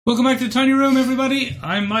Welcome back to the Tiny Room, everybody.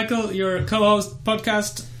 I'm Michael, your co-host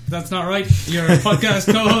podcast. That's not right. Your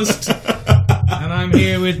podcast co-host. And I'm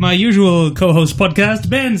here with my usual co-host podcast,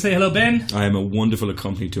 Ben. Say hello, Ben. I am a wonderful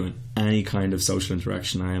accompaniment to any kind of social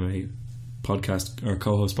interaction. I am a podcast or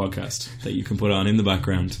co-host podcast that you can put on in the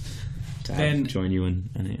background to Ben, join you in.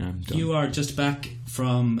 And you are just back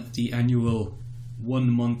from the annual 1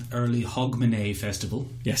 month early Hogmanay festival.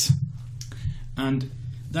 Yes. And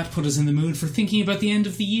that put us in the mood for thinking about the end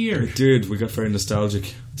of the year. It did. We got very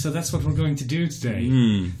nostalgic. So that's what we're going to do today.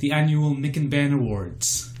 The annual Mick and Ben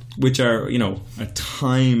Awards. Which are, you know, a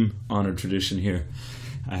time-honoured tradition here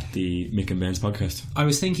at the Mick and Ben's podcast. I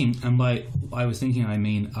was thinking, and by I was thinking I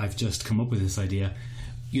mean I've just come up with this idea.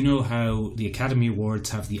 You know how the Academy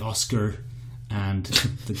Awards have the Oscar and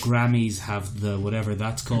the Grammys have the whatever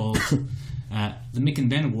that's called. The Mick and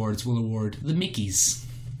Ben Awards will award the Mickeys.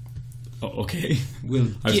 Oh, okay.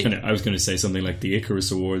 I was going to say something like the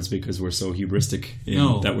Icarus Awards because we're so hubristic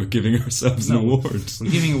that we're giving ourselves an award.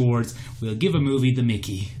 We're giving awards. We'll give a movie the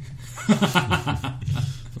Mickey. Is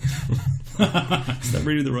that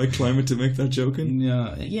really the right climate to make that joke in?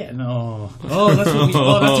 No. Oh, that's a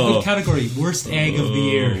good category. Worst egg of the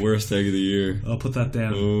year. Worst egg of the year. I'll put that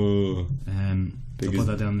down. I'll put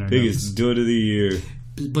that down there. Biggest dud of the year.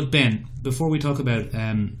 But Ben, before we talk about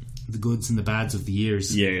the goods and the bads of the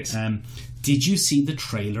years, yes. Did you see the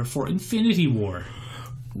trailer for Infinity War?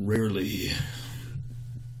 Rarely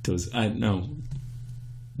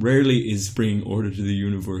is bringing order to the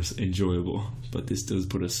universe enjoyable, but this does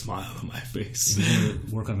put a smile on my face.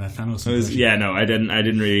 Work on that Thanos. I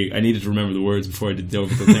didn't really. I needed to remember the words before I did the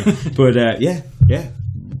overall thing. But yeah.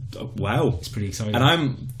 Wow, it's pretty exciting. And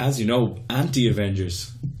I'm, as you know,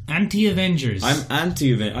 anti-Avengers. Anti-Avengers. I'm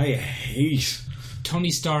anti-Avengers. I hate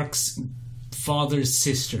Tony Stark's father's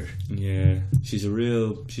sister. Yeah, she's a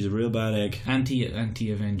real bad egg.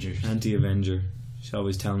 Anti-Avenger. Anti-Avenger. She's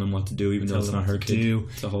always telling him what to do, even though it's not her kid.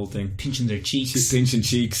 It's the whole thing. Pinching their cheeks. She's pinching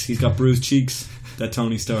cheeks. He's got bruised cheeks. That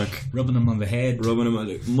Tony Stark. Rubbing him on the head.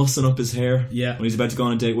 Mussing up his hair. Yeah. When he's about to go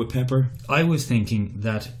on a date with Pepper. I was thinking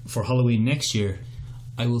that for Halloween next year,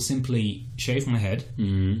 I will simply shave my head.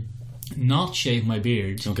 Not shave my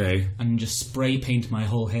beard. Okay. And just spray paint my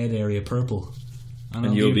whole head area purple.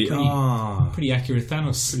 And you'll be pretty accurate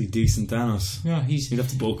Thanos. Pretty decent Thanos. Yeah, you'd have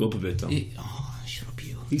to bulk up a bit though. Shut up,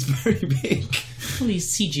 you. He's very big. Well, he's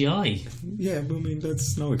CGI. Yeah, but I mean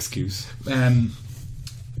that's no excuse.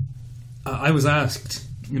 I was asked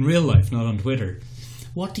in real life, not on Twitter,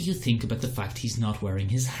 what do you think about the fact he's not wearing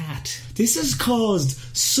his hat? This has caused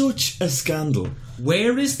such a scandal.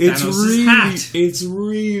 Where is Thanos' hat? It's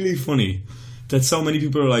really funny that so many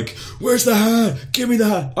people are like, where's the hat? Give me the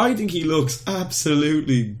hat. I think he looks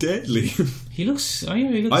absolutely deadly. He looks... I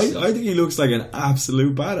think he looks like an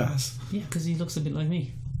absolute badass. Yeah, because he looks a bit like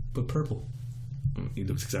me, but purple. He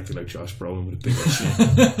looks exactly like Josh Brolin with a big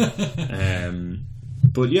chin.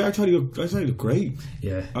 But yeah, I thought he looked great.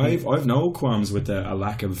 Yeah, I've no qualms with a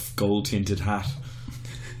lack of gold tinted hat.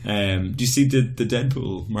 Do you see the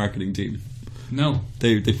Deadpool marketing team? No.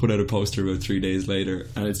 They put out a poster about 3 days later,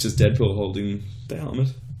 and it's just Deadpool holding the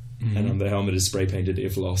helmet, and on the helmet is spray painted,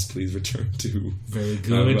 "If lost, please return to." Very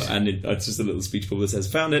good. And it's just a little speech bubble that says,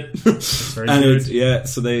 "Found it." That's very good.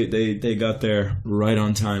 So they got there right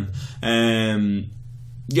on time.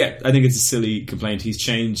 Yeah, I think it's a silly complaint. He's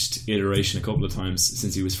changed iteration a couple of times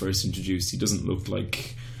since he was first introduced. He doesn't look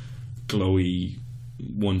like glowy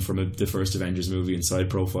one from the first Avengers movie in Side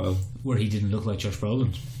Profile, where he didn't look like Josh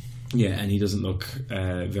Brolin. Yeah, and he doesn't look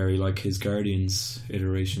very like his Guardians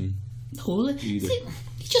iteration. No, either.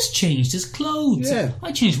 He just changed his clothes. Yeah.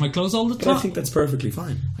 I change my clothes all the time. But I think that's perfectly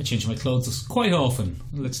fine. I change my clothes quite often.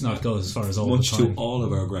 Let's not go as far as all Much the time. Much to all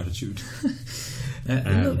of our gratitude.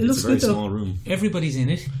 It looks it's a very good, small room. Everybody's in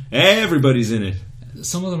it. Everybody's in it.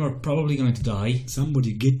 Some of them are probably going to die.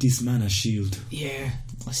 Somebody get this man a shield. Yeah.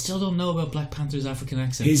 I still don't know about Black Panther's African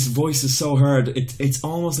accent. His voice is so hard. It's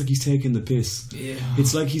almost like he's taking the piss. Yeah.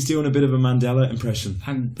 It's like he's doing a bit of a Mandela impression.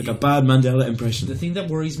 Like a bad Mandela impression. The thing that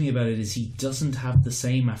worries me about it is he doesn't have the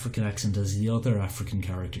same African accent as the other African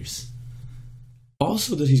characters.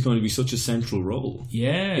 Also that he's going to be such a central role.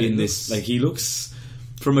 Yeah. In this. Like he looks...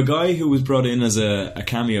 From a guy who was brought in as a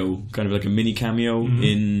cameo, kind of like a mini cameo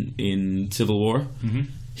in Civil War,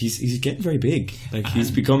 he's getting very big. Like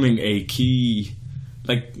he's becoming a key...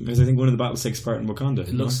 Like, because I think one of the battles takes part in Wakanda.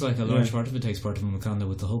 It looks like a large part of it takes part in Wakanda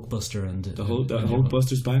with the Hulkbuster and... The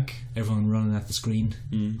Hulkbuster's back. Everyone running at the screen.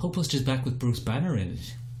 Hulkbuster's back with Bruce Banner in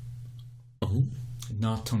it. Oh.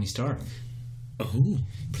 Not Tony Stark. Oh.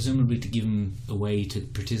 Presumably to give him a way to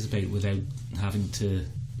participate without having to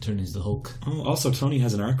turn into the Hulk. Oh, also Tony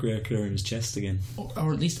has an arc reactor in his chest again.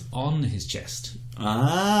 Or at least on his chest.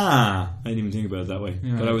 Ah, I didn't even think about it that way.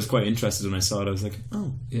 Yeah. But I was quite interested when I saw it. I was like,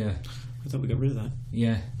 oh, Yeah. I thought we got rid of that.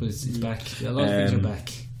 Yeah, but it's back. A lot of things are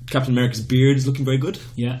back. Captain America's beard is looking very good.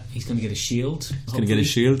 Yeah, he's going to get a shield. He's going to get a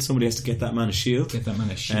shield. Somebody has to get that man a shield. Get that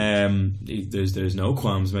man a shield. There's no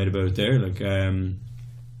qualms made about it there.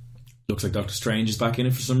 Looks like Doctor Strange is back in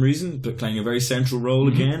it for some reason, but playing a very central role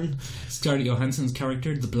again. Scarlett Johansson's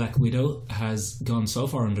character, the Black Widow, has gone so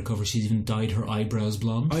far undercover she's even dyed her eyebrows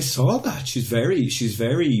blonde. I saw that. She's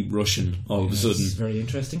very Russian all of a sudden. It's very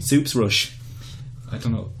interesting. Soup's rush. I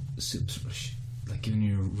don't know. Soup's rush. Like giving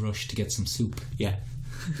you a rush to get some soup. Yeah.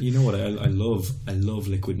 You know what I love? I love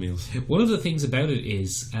liquid meals. One of the things about it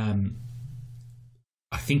is,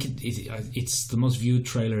 I think it's the most viewed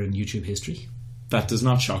trailer in YouTube history. That does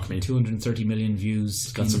not shock me. 230 million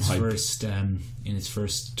views in its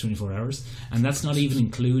first 24 hours, and that's not even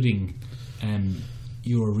including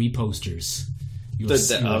your reposters,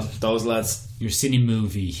 those lads, your cine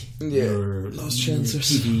movie, your Lost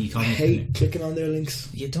Chancers. TV comic. I hate clicking on their links.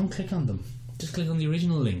 Yeah, don't click on them. Just click on the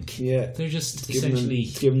original link. Yeah, they're just it's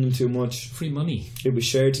giving them too much free money. It was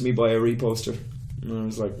shared to me by a reposter, and I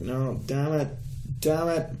was like, no, damn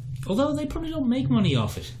it. Although they probably don't make money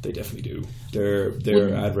off it. They definitely do.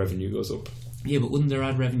 Their ad revenue goes up. Yeah, but wouldn't their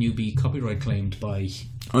ad revenue be copyright claimed by?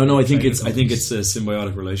 Oh no, I think it's a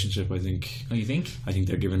symbiotic relationship. I think. Oh, you think? I think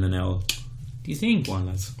they're giving an L. Do you think? One,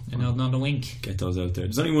 lads. An L, not a wink. Get those out there.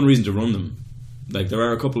 There's only one reason to run them. Like there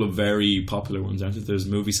are a couple of very popular ones, aren't there? There's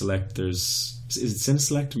Movie Select. Is it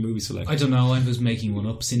CineSelect or Movie Select? I don't know. I was making one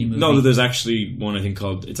up. Cine Movie. No, there's actually one I think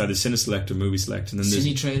called it's either CineSelect or Movie Select, and then there's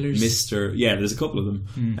Cine Trailers. There's a couple of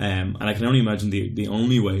them, and I can only imagine the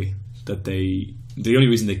only way that the only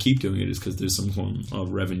reason they keep doing it is because there's some form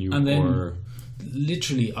of revenue. And then,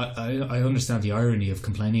 literally, I understand the irony of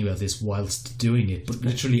complaining about this whilst doing it, but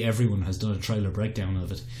literally everyone has done a trailer breakdown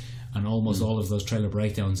of it. And almost all of those trailer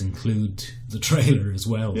breakdowns include the trailer as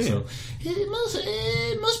well. Yeah. So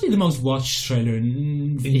it must be the most watched trailer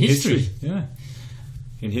in history. Yeah,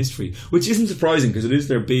 in history, which isn't surprising because it is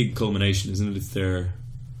their big culmination, isn't it? It's their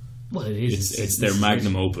It's their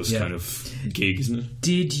magnum opus kind of gig, isn't it?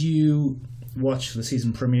 Did you watch the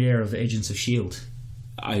season premiere of Agents of S.H.I.E.L.D.?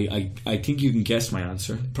 I think you can guess my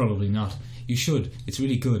answer. Probably not. You should. It's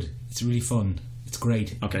really good. It's really fun. It's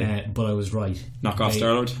great. Okay. But I was right. Knock off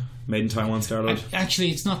Star-Lord? Made in Taiwan Star-Lord?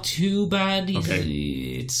 Actually, it's not too bad.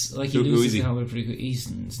 It's like he loses the helmet pretty good.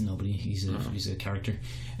 He's nobody. He's a character.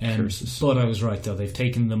 But I was right, though. They've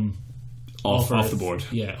taken them off the board.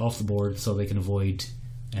 Yeah, off the board so they can avoid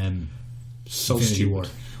so Infinity stupid. War.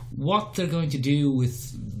 What they're going to do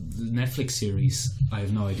with the Netflix series, I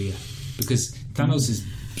have no idea. Because Thanos is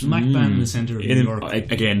smack bang in the centre of New York.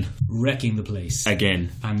 Again. Wrecking the place.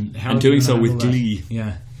 Again. And doing so with Glee.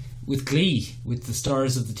 Yeah. With Glee. With the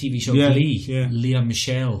stars of the TV show Glee. Yeah. Leah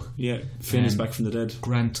Michele. Yeah. Finn is back from the dead.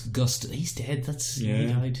 Grant Gustin. He's dead. He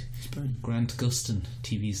died. Grant Gustin.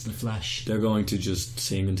 TV's The Flash. They're going to just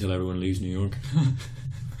sing until everyone leaves New York.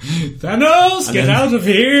 Thanos, get out of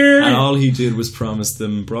here! And all he did was promise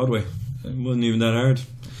them Broadway. It wasn't even that hard.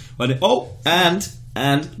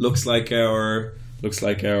 And looks like our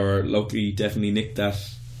Loki definitely nicked that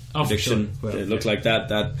prediction. Sure. Well, it looked like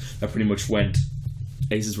that pretty much went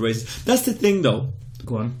aces for aces. That's the thing, though.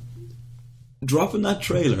 Go on. Dropping that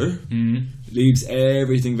trailer leaves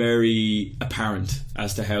everything very apparent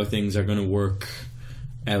as to how things are going to work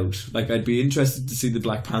out. Like, I'd be interested to see the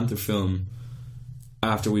Black Panther film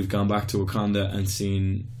after we've gone back to Wakanda and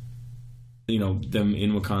seen, them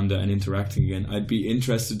in Wakanda and interacting again. I'd be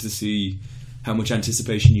interested to see how much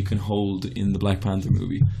anticipation you can hold in the Black Panther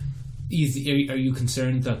movie. Are you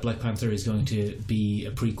concerned that Black Panther is going to be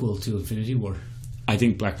a prequel to Infinity War? I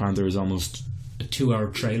think Black Panther is almost a 2-hour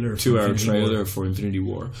trailer. For Infinity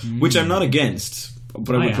War, which I'm not against,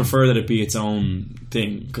 but I would prefer that it be its own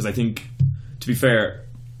thing, because I think, to be fair,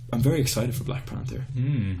 I'm very excited for Black Panther.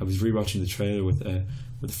 I was rewatching the trailer with a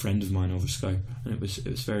friend of mine over Skype, and it was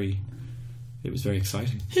very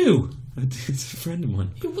exciting. Who? It's a friend of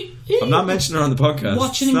mine. I'm not mentioning her on the podcast.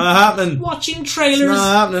 It's not happening. Watching trailers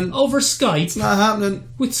over Skype. It's not happening.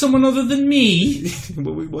 With someone other than me.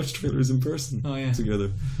 But we watch trailers in person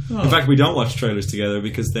together. Oh. In fact, we don't watch trailers together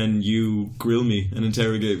because then you grill me and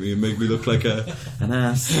interrogate me and make me look like an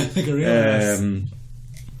ass. Like a real ass.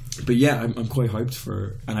 But yeah, I'm quite hyped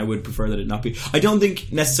for, and I would prefer that it not be. I don't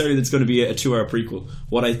think necessarily that it's going to be a 2-hour prequel.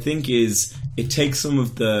 What I think is it takes some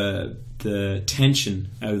of the tension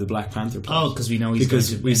out of the Black Panther plot. Oh, because we know he's going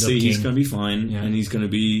to be he's going to be fine, and he's going to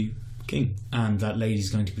be king, and that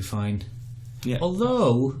lady's going to be fine. Yeah.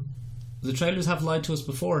 Although the trailers have lied to us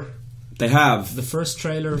before. They have. The first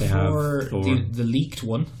trailer They for have Thor. the leaked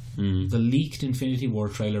one, the leaked Infinity War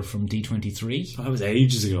trailer from D23, That was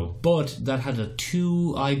ages ago. but that had a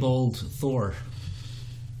 2-eyeballed Thor.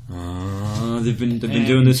 They've been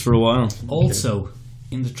doing this for a while. Also,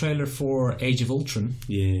 in the trailer for Age of Ultron,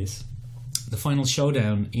 Yes. the final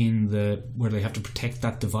showdown where they have to protect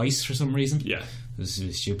that device for some reason. Yeah. This is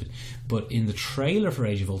really stupid. But in the trailer for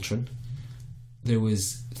Age of Ultron, there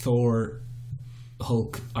was Thor,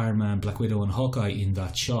 Hulk, Iron Man, Black Widow and Hawkeye in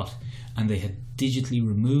that shot, and they had digitally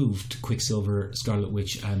removed Quicksilver, Scarlet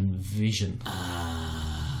Witch and Vision.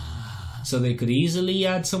 So they could easily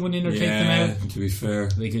add someone in or take them out. To be fair,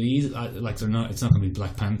 They could easily, they're not. It's not going to be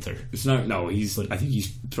Black Panther. it's not. No, he's. I think it's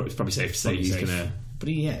probably safe to say Probably he's safe. gonna. But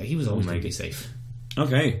he was always going to maybe. be safe.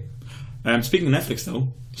 Okay. Speaking of Netflix, though,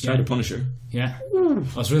 started Punisher. Yeah. Oh,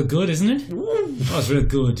 it's real good, isn't it? Oh, it's real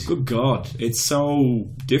good. Good God, it's so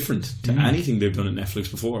different to anything they've done at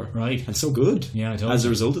Netflix before, Right. And so good. Yeah, totally. As a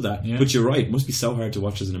result of that. Yeah. But you're right; it must be so hard to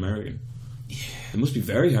watch as an American. Yeah, it must be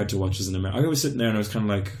very hard to watch as an American. I was sitting there and I was kind of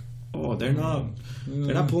like, "Oh, they're not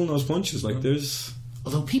pulling those punches." Like there's.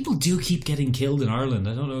 Although people do keep getting killed in Ireland.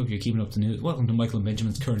 I don't know if you're keeping up to news. Welcome to Michael and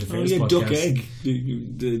Benjamin's Current Oh Affairs yeah, podcast. Duck Egg.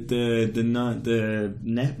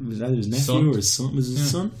 Was that his nephew Son. or his son? Was his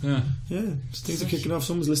son? Yeah. Yeah, things are kicking off.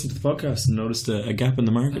 Someone's listening to the podcast and noticed a gap in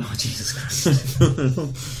the market. Oh, Jesus Christ.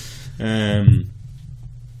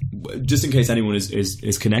 Just in case anyone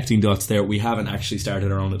is connecting dots there, we haven't actually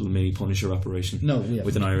started our own little mini Punisher operation. No, we haven't.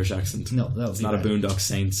 With an Irish accent. No, that would it's be not a bad. Boondock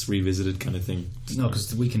Saints revisited kind of thing. No,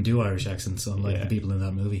 because we can do Irish accents, unlike Yeah. the people in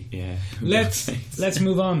that movie. Yeah. Let's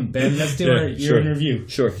move on, Ben. Let's do our year in review.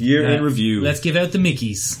 Sure. Year in review. Let's give out the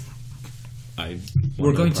Mickeys. I We're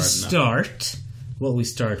want no going to part in that. start. What we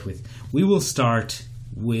start with? We will start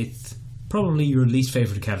with probably your least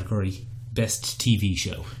favourite category: best TV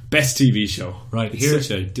show. Best TV show. Right, It's here-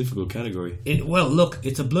 such a difficult category. Well, look,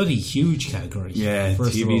 it's a bloody huge category. Yeah,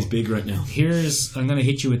 first of TV's all. big right now. I'm going to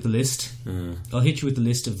hit you with the list. I'll hit you with the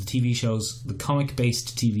list of the TV shows, the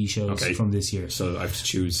comic-based TV shows Okay. from this year. So I have to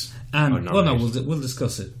choose. And or not well, no, right. we'll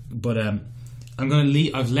discuss it. But I'm going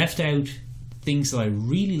to I've left out things that I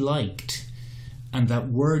really liked and that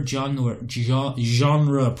were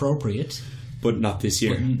genre appropriate. But not this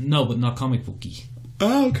year. But not comic booky.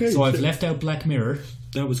 Oh, okay. So I've left out Black Mirror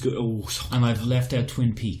That was good. Oh, and I've left out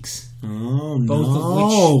Twin Peaks. oh Both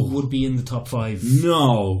no. of which would be in the top 5.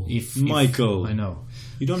 No. If Michael. I know.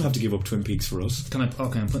 You don't have to give up Twin Peaks for us. I'm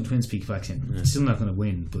putting Twin Peaks back in. Still not going to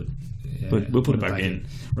win, but But we'll put it back in.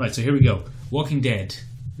 Right, so here we go. Walking Dead.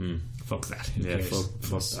 Fuck that. Who Yeah, cares?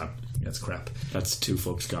 fuck that. That's crap. That's 2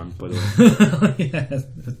 fucks gone, by the way. Yeah,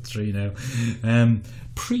 that's 3 now.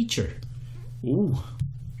 Preacher. Ooh.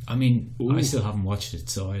 I mean, Ooh. I still haven't watched it,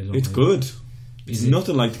 so I don't It's know. good. Is It's it?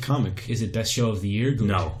 nothing like the comic. Is it best show of the year? Good.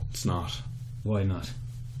 No, it's not. Why not?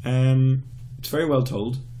 It's very well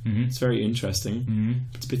told. Mhm. It's very interesting. Mm-hmm.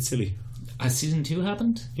 It's a bit silly. Has season 2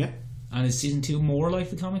 happened? Yeah. And is season 2 more like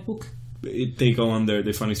the comic book? They go on there.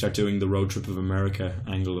 They finally start doing the road trip of America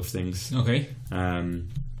angle of things. Okay.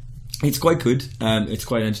 It's quite good. It's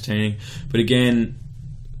quite entertaining. But again,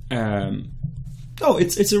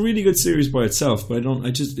 it's a really good series by itself. But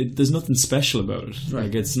there's nothing special about it. Right.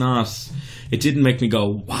 Like it's not. It didn't make me go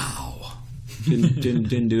wow.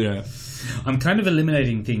 Didn't do that. I'm kind of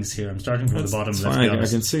eliminating things here. I'm starting from the bottom. It's Let's fine. be I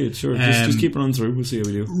honest. can see it. Sure. Just keep it on through. We'll see how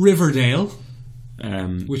we do. Riverdale,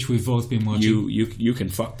 which we've both been watching. You can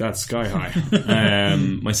fuck that sky high.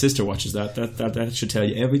 My sister watches that. That should tell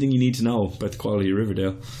you everything you need to know about the quality of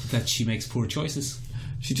Riverdale. That she makes poor choices.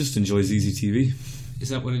 She just enjoys Easy TV. Is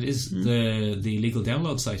that what it is? The illegal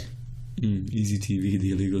download site. Easy TV,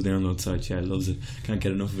 the illegal download site. Yeah, loves it. Can't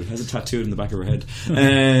get enough of it. Has it tattooed in the back of her head.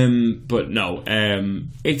 But no,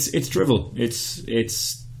 it's drivel.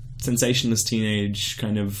 It's sensationalist teenage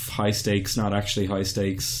kind of high stakes, not actually high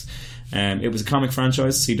stakes. It was a comic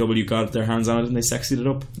franchise. CW got their hands on it and they sexied it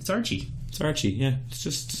up. It's Archie. It's Archie. Yeah, it's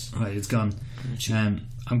just Right, it's gone. Archie.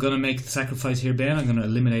 I'm going to make the sacrifice here, Ben. I'm going to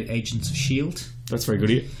eliminate Agents of S.H.I.E.L.D. That's very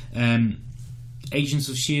good of you. Agents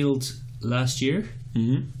of S.H.I.E.L.D. last year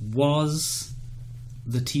was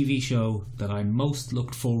the TV show that I most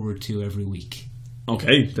looked forward to every week.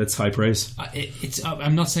 Okay, that's high praise.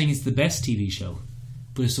 I'm not saying it's the best TV show,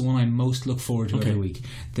 but it's the one I most look forward to every week.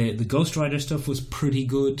 The Ghost Rider stuff was pretty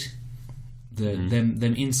good.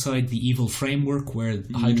 Them inside the evil framework where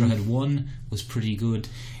Hydra had won was pretty good.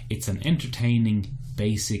 It's an entertaining,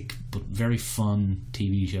 basic but very fun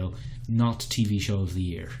TV show. Not TV show of the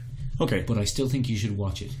year, Okay, but I still think you should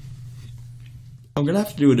watch it. I'm going to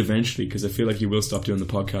have to do it eventually because I feel like you will stop doing the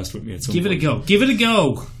podcast with me at some Give point. it a go. Give it a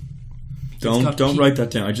go. Don't write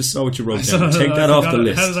that down. I just saw what you wrote So, down. Take that off the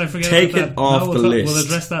list. How did I forget Take about it that? off No, the list. We'll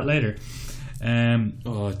address that later.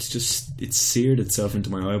 It's seared itself into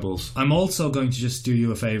my eyeballs. I'm also going to just do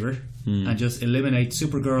you a favour and just eliminate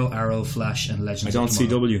Supergirl, Arrow, Flash, and Legends. I don't of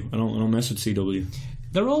Tomorrow. CW. I don't mess with CW.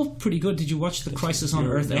 They're all pretty good. Did you watch the Crisis on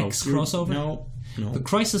Earth X crossover? No. The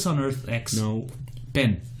Crisis on Earth X. No.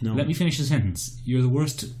 Ben, No. let me finish the sentence. You're the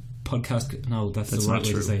worst podcast. No, that's the right not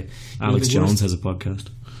way true. to say it. You're Alex the Jones worst- has a podcast.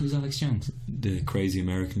 Who's Alex Jones? The crazy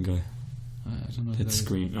American guy. I don't know. Who that It's is.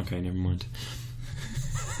 Scream. Okay, never mind.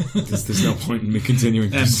 There's no point in me continuing.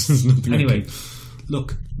 There's nothing I Anyway, can-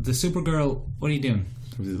 look, the Supergirl. What are you doing?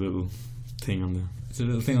 There's a little thing on the. It's a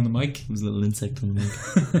little thing on the mic. There's a little insect on the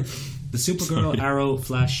mic. The Supergirl, Arrow,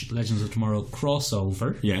 Flash, Legends of Tomorrow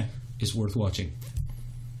crossover Yeah. is worth watching.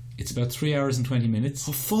 It's about 3 hours and 20 minutes,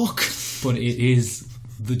 Oh fuck! but it is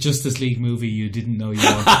the Justice League movie you didn't know you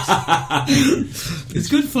wanted. It's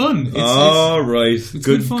good fun. All right. It's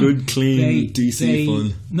Good, fun. good, clean DC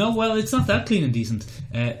fun. No, well, it's not that clean and decent.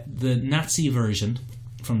 The Nazi version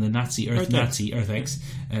from the Nazi Earth X,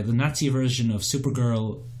 the Nazi version of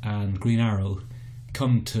Supergirl and Green Arrow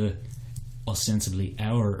come to ostensibly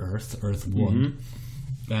our Earth 1,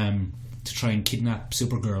 to try and kidnap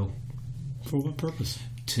Supergirl For what purpose?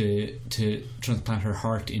 to transplant her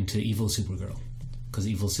heart into evil Supergirl, because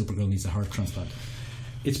evil Supergirl needs a heart transplant.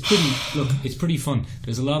 It's pretty fun.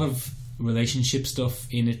 There's a lot of relationship stuff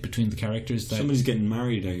in it between the characters. That Somebody's getting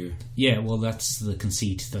married out here. yeah, well, that's the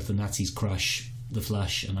conceit, that the Nazis crash the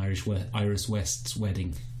Flash and Iris West's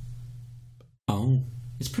wedding. Oh.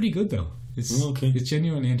 It's pretty good though. It's okay. It's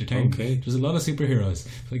genuinely entertaining. Okay. There's a lot of superheroes,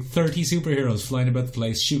 like 30 superheroes flying about the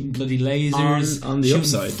place, shooting bloody lasers, On the shooting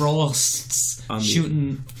upside. frosts, On the-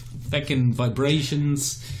 shooting fucking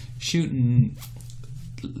vibrations, shooting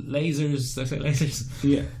lasers. Did I say lasers?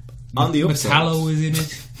 Yeah. On the upside. Metallo is in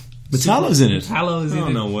it. Metallo's in it? Metallo is in Oh,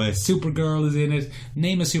 it. no way. Supergirl is in it.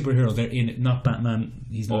 Name a superhero, they're in it. Not Batman.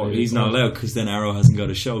 He's not. Or in it. he's not allowed because then Arrow hasn't got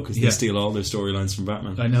a show because Yeah. they steal all their storylines from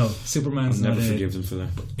Batman. I know. Superman's I'll not never in forgive it. them for that.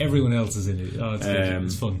 Everyone else is in it. Oh, it's good.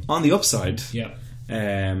 It's fun. On the upside, Yeah.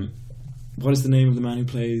 what is the name of the man who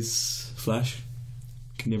plays Flash?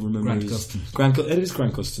 Can never remember. Grant his- Gustin. It is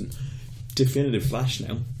Grant Gustin. Definitive Flash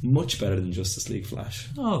now. Much better than Justice League Flash.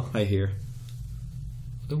 Oh, I hear.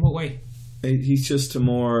 in what way? He's just a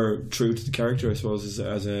more true to the character, I suppose.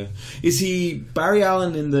 Is he Barry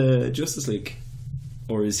Allen in the Justice League,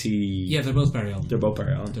 or is he? Yeah, they're both Barry Allen. They're both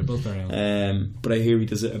Barry Allen. They're both Barry Allen. But I hear he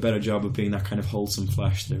does a better job of being that kind of wholesome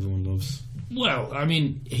Flash that everyone loves. Well, I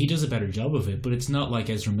mean, he does a better job of it, but it's not like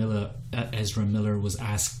Ezra Miller was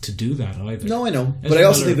asked to do that either. No, I know, but Ezra I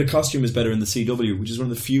also Miller- think the costume is better in the CW, which is one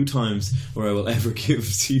of the few times where I will ever give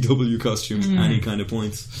CW costumes any kind of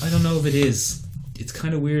points. I don't know if it is. It's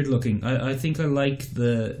kind of weird looking. I think I like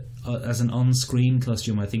the as an on-screen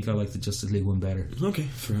costume. I think I like the Justice League one better. Okay,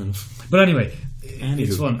 fair enough. But anyway, Anywho.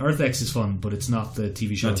 it's fun. Earth X is fun, but it's not the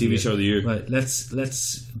TV show. Not TV show of the year. Right, let's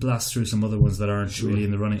blast through some other ones that aren't really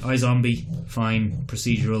in the running. iZombie, fine.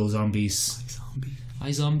 Procedural zombies.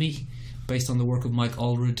 iZombie, based on the work of Mike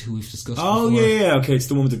Allred, who we've discussed Oh before. yeah, okay, it's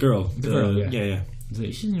the one with the girl. The girl, yeah. yeah.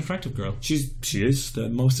 She's an attractive girl. She is.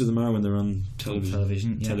 Most of them are when they're on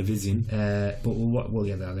television. Yeah. Television. But we'll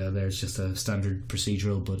get that there. It's just a standard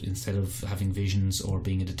procedural, but instead of having visions or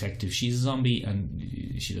being a detective, she's a zombie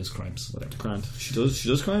and she does crimes. Whatever. Grand. She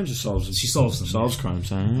does crimes. She solves them. She solves them. Solves crimes.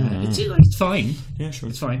 It's fine. Yeah, sure.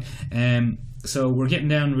 It's fine. So we're getting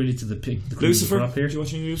down really to the cream of Lucifer. the crop here. Did you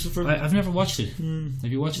watching Lucifer? I've never watched it. Have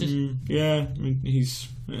you watched it? Yeah, I mean, he's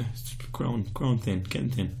growing thin,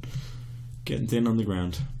 getting thin on the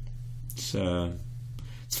ground. It's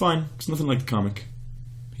fine. It's nothing like the comic.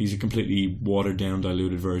 He's a completely watered down,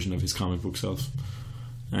 diluted version of his comic book self,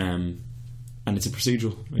 and it's a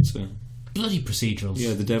procedural. It's a Bloody procedurals.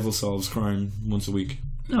 the devil solves crime once a week.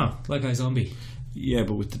 No, like iZombie. Yeah,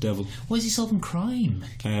 but with the devil, Why is he solving crime?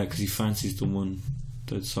 because he fancies the one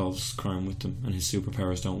that solves crime with them, and his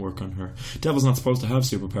superpowers don't work on her. Devil's not supposed to have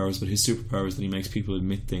superpowers, but his superpower is that he makes people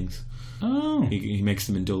admit things. Oh. He makes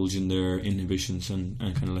them indulge in their inhibitions and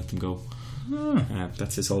kind of let them go.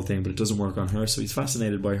 That's his whole thing, but it doesn't work on her, so he's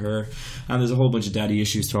fascinated by her. And there's a whole bunch of daddy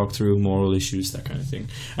issues to talk through, moral issues, that kind of thing.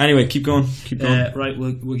 Anyway, keep going. Right,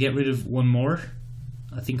 we'll get rid of one more.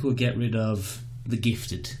 I think we'll get rid of The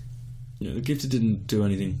Gifted. Yeah, The Gifted didn't do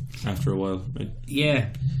anything after a while. It Yeah,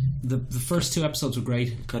 the first 2 episodes were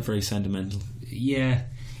great. got very sentimental. Yeah,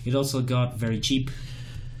 it also got very cheap.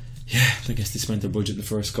 Yeah, I guess they spent their budget in the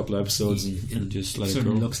first couple of episodes and just let it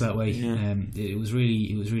Certainly go. looks that way. Yeah. It was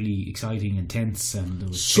really exciting and tense, and there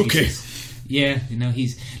was Sucky. chases. Yeah,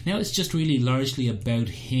 now it's just really largely about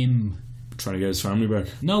him Trying to get his family back.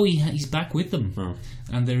 No, he's back with them. Oh.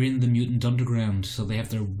 And they're in the Mutant Underground, so they have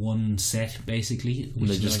their one set, basically, which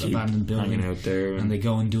They is just like keep abandoned building. hanging out there. And they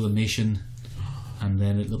go and do a mission, and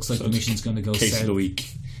then it looks like So the it's mission's going to go Case south. of the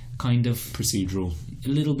week. Kind of. Procedural. A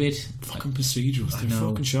little bit. Fucking procedurals. They're know.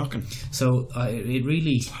 fucking shocking. So it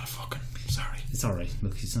really... A lot of fucking. Sorry. It's alright.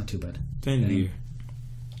 Look, it's not too bad. The end of the year.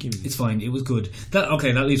 Give me It's fine. It was good. That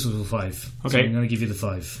leaves us with 5. So Okay. I'm going to give you the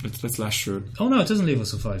 5. Let's lash through it. Oh no, it doesn't leave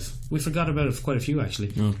us with 5. We forgot about it for quite a few,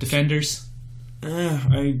 actually. No. Defenders.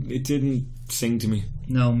 It didn't sing to me.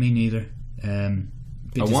 No, me neither. Bit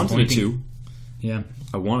I wanted it disappointing. to. Yeah.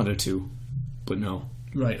 I wanted it to, but no.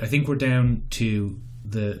 Right, I think we're down to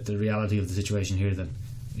the reality of the situation here then.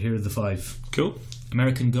 Here are the 5. Cool.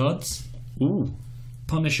 American Gods, Ooh.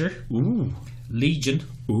 Punisher, Ooh. Legion,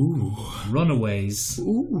 Ooh. Runaways,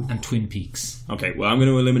 Ooh. and Twin Peaks. Okay, well, I'm going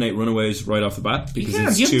to eliminate Runaways right off the bat because You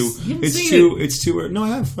it's haven't too. seen It's too. No, I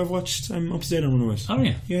have. I've watched. I'm up to date on Runaways. Oh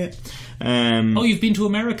yeah. Yeah. Oh, you've been to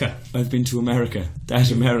America. I've been to America. That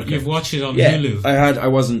America. You've watched it on Yeah, Hulu. I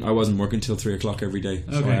wasn't working till 3:00 every day,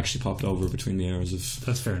 so Okay. I actually popped over between the hours of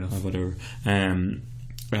That's fair enough. whatever.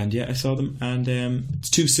 And yeah, I saw them, and it's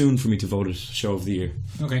too soon for me to vote it show of the year.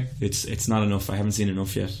 Okay. It's not enough. I haven't seen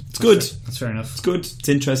enough yet. It's good. That's fair enough. It's good. It's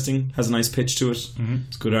interesting. Has a nice pitch to it.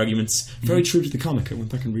 It's good arguments. Very true to the comic. I went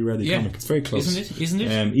back and reread the Yeah. comic. It's very close, Isn't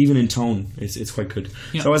it? Even in tone, it's quite good.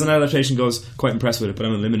 Yeah. So as an adaptation goes, quite impressed with it. But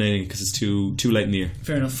I'm eliminating it because it's too late in the year.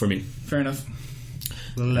 Fair enough. For me. Fair enough.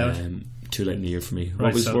 We'll allow it. Too late in the year for me.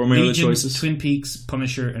 Right, What so were my other Legion, choices? Twin Peaks,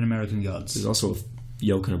 Punisher, and American Gods. There's also a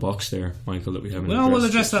yoke in a box there, Michael, that we haven't Well, addressed. we'll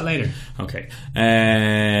address that later. Okay.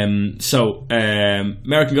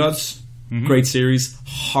 American Gods, great series,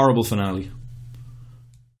 horrible finale.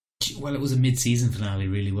 Well, it was a mid-season finale,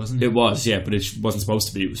 really, wasn't it? It was, yeah, but it wasn't supposed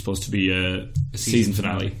to be. It was supposed to be a season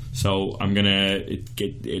finale. So I'm gonna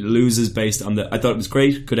it loses based on the. I thought it was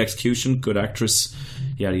great, good execution, good actress,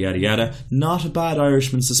 yada yada yada. Not a bad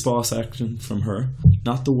Irishman suspense acting from her.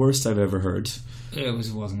 Not the worst I've ever heard.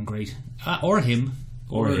 It wasn't great. Or him.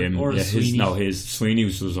 Or him. Or yeah, Sweeney. his Sweeney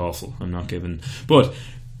was awful. I'm not giving. But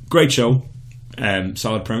great show.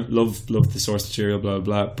 Solid premise. Love the source material. Blah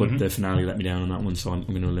blah blah. But the finale let me down on that one, so I'm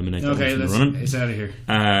going to eliminate that Okay, one from the running. it's out of here.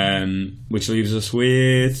 Which leaves us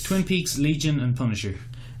with Twin Peaks, Legion, and Punisher.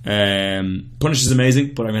 Punisher's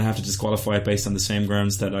amazing, but I'm going to have to disqualify it based on the same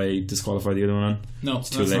grounds that I disqualified the other one on. No, It's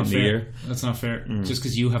that's too late not in the fair. year. That's not fair. Just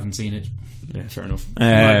because you haven't seen it. Yeah, fair enough.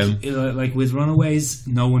 Like with Runaways,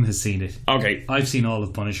 no one has seen it. Okay. I've seen all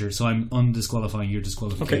of Punisher, so I'm undisqualifying your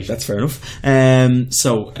disqualification. Okay, that's fair enough.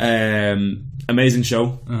 Amazing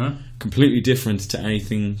show. Uh-huh. Completely different to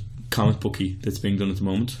anything comic booky that's being done at the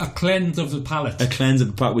moment. A cleanse of the palate. A cleanse of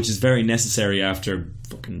the pot, which is very necessary after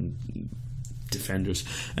fucking Defenders.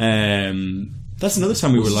 That's another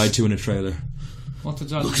time we were lied to in a trailer. What did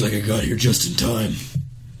that? Looks like I got here just in time.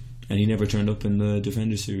 And he never turned up in the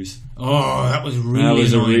Defenders series. Oh, that was really That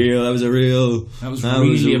was annoying. That was a real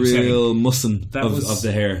upsetting. real mussing That of was-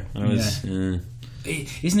 the hair.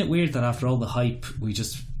 Isn't it weird that after all the hype, we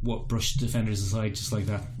just brushed Defenders aside just like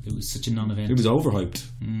that? It was such a non-event. It was overhyped,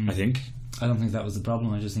 I think. I don't think that was the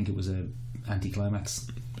problem. I just think it was a anticlimax.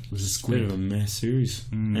 It was a Bit squib. of a mess series.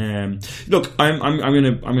 Look, I'm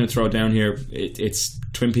gonna throw it down here. It's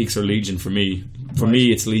Twin Peaks or Legion for me. For Right.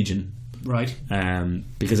 me, it's Legion. Right.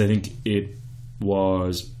 Because I think it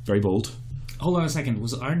was very bold. Hold on a second.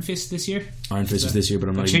 Was it Iron Fist this year? Iron Fist was this year, but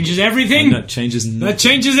I'm That not. changes everything. That changes. That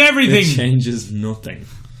changes everything. It changes nothing.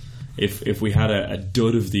 If we had a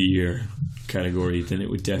dud of the year category, then it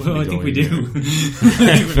would definitely. Well, I go think we in do.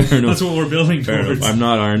 there. Fair enough. That's what we're building Fair towards. enough.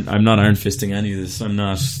 I'm not Iron Fisting any of this. I'm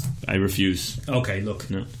not. I refuse. Okay, look.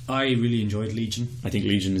 No. I really enjoyed Legion. I think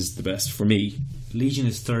Legion is the best for me. Legion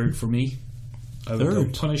is third for me. I would go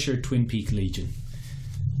Third? Punisher, Twin Peak, Legion.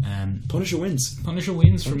 Punisher wins. Punisher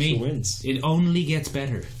wins for Punisher me. wins. It only gets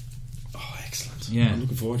better. Oh, excellent. Yeah. I'm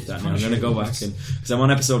looking forward to that. Now. I'm Punisher going to go back wins. because I'm on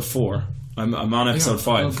episode 4. I'm on episode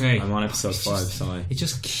 5. Okay. I'm on episode It's 5. just- So It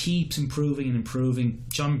just keeps improving and improving.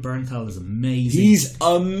 John Bernthal is amazing. he's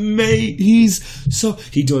amazing.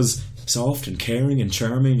 He does soft and caring and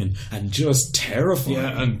charming and just terrifying.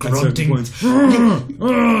 Yeah, and at certain grunting. points.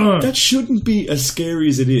 That shouldn't be as scary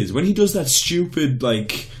as it is. When he does that stupid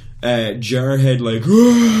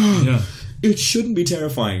jarhead Yeah. it shouldn't be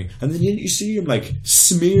terrifying. And then you see him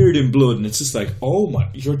smeared in blood, and it's just like, oh my,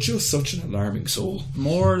 you're just such an alarming soul.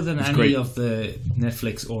 More than any great. of the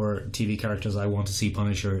Netflix or TV characters, I want to see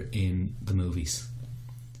Punisher in the movies.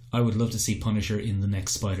 I would love to see Punisher in the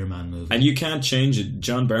next Spider-Man movie. And you can't change it.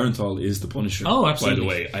 John Barenthal is the Punisher. Oh, absolutely. By the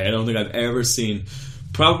way, I don't think I've ever seen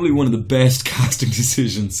Probably one of the best casting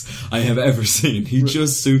decisions I have ever seen. He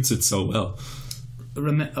just suits it so well.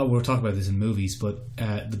 We'll talk about this in movies, but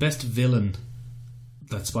the best villain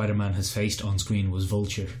that Spider-Man has faced on screen was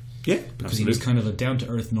Vulture. Yeah, because he was kind of a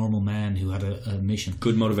down-to-earth normal man who had a mission.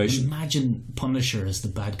 Good motivation. Imagine Punisher as the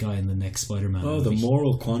bad guy in the next Spider-Man movie. The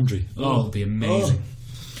moral quandary. Oh, it'd be amazing.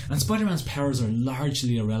 And Spider-Man's powers are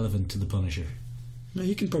largely irrelevant to the Punisher. No,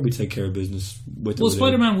 he can probably take care of business with it. Well,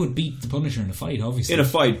 Spider-Man would beat the Punisher in a fight, obviously. In a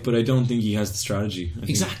fight, but I don't think he has the strategy. I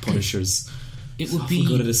think Punisher's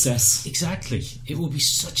good at assess. Exactly. It would be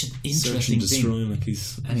such an interesting Search and destroy thing. Like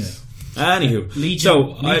he's... Anywho.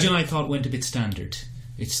 Legion I thought went a bit standard.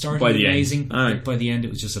 It started by the amazing, but by the end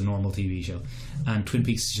it was just a normal TV show. And Twin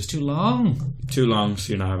Peaks is just too long. Too long, so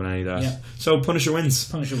you're not having any of that. Yeah. So Punisher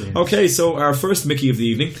wins. Okay, so our first Mickey of the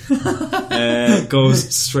evening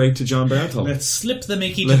goes straight to John Bernthal. Let's slip the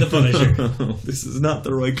Mickey to the Punisher. This is not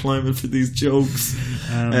the right climate for these jokes.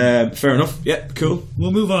 Fair enough. Yeah, cool.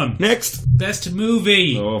 We'll move on. Next. Best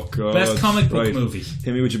movie. Oh, God. Best comic book movie.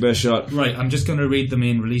 Hit me with your best shot. Right, I'm just going to read them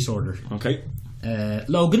in release order. Okay.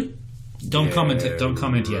 Logan. Don't comment yet. Don't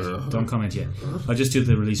comment yet. I'll just do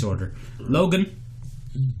the release order. Logan,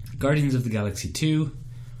 Guardians of the Galaxy 2,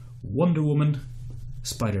 Wonder Woman,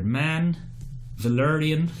 Spider-Man,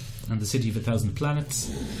 Valerian and the City of 1,000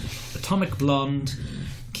 Planets, Atomic Blonde,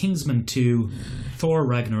 Kingsman 2, Thor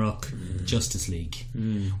Ragnarok, Justice League.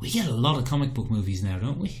 We get a lot of comic book movies now,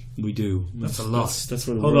 don't we? We do. That's a lot. That's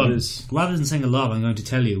where the world is. Rather than saying a lot, I'm going to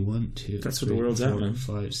tell you 1, 2, that's 3, where the world's 4, at, man.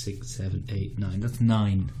 5, 6, 7, 8, 9. That's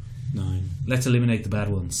 9. 9. Let's eliminate the bad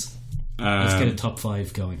ones. Let's get a top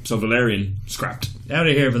 5 going. So Valerian, scrapped. Out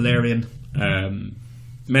of here, Valerian.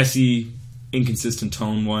 Messy, inconsistent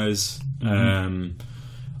tone-wise.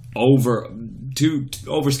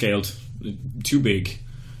 Overscaled. Too big.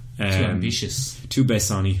 Too ambitious. Too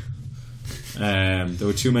Bessani. There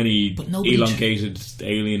were too many elongated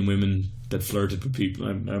alien women that flirted with people.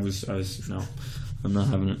 I was no, I'm not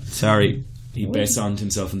having it. Sorry. He Bessoned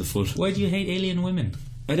himself in the foot. Why do you hate alien women?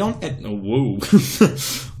 I don't... whoa.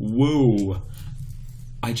 Whoa.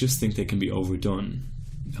 I just think they can be overdone.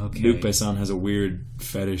 Okay. Luc Besson has a weird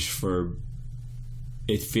fetish for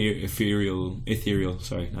ethereal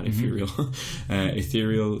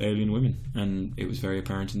alien women, and it was very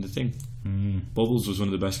apparent in The Thing. Bubbles was one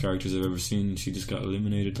of the best characters I've ever seen. She just got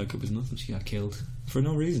eliminated like it was nothing. She got killed for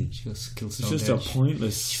no reason. She got killed. It's just a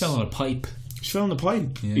pointless... She fell on a pipe. She fell on the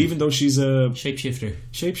pipe, even though she's a shapeshifter,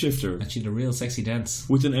 and she did a real sexy dance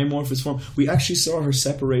with an amorphous form. We actually saw her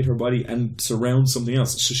separate her body and surround something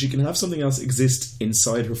else, so she can have something else exist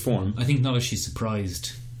inside her form. I think not if she's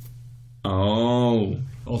surprised. Oh,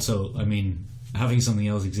 also, I mean, having something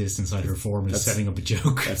else exist inside her form is setting up a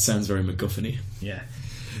joke. That sounds very MacGuffin-y. Yeah.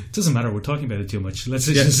 It doesn't matter, we're talking about it too much.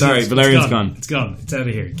 Valerian's gone. It's gone. It's out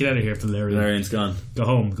of here. Get out of here, Valerian. Valerian's gone. Go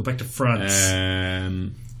home. Go back to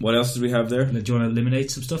France. What else did we have there? Do you want to eliminate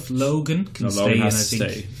some stuff? Logan can stay. Logan has to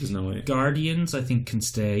stay. There's no way. Guardians, I think, can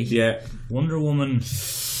stay. Yeah. Wonder Woman,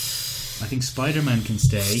 I think Spider-Man can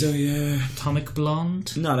stay. So, yeah. Atomic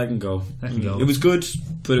Blonde? No, that can go. That can go. It was good,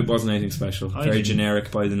 but it wasn't anything special. Very generic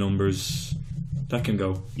by the numbers. That can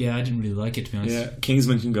go. Yeah, I didn't really like it, to be honest. Yeah,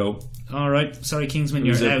 Kingsman can go. Alright, sorry Kingsman,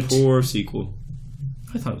 you're out. It was a poor sequel.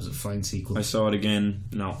 I thought it was a fine sequel. I saw it again.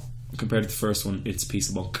 No. Compared to the first one, it's a piece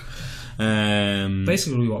of bunk.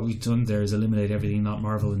 Basically what we've done there is eliminate everything not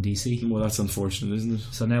Marvel and DC. Well, that's unfortunate, isn't it?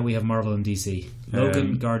 So now we have Marvel and DC.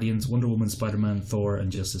 Logan, Guardians, Wonder Woman, Spider-Man, Thor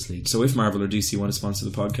and Justice League. So if Marvel or DC want to sponsor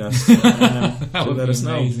the podcast, that would let us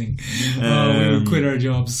know. Amazing. We would quit our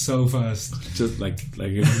jobs so fast. Just like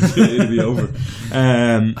it'll be over.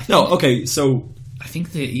 Okay, so I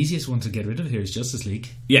think the easiest one to get rid of here is Justice League.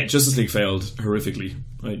 Yeah, Justice League failed horrifically.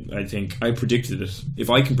 I think I predicted it.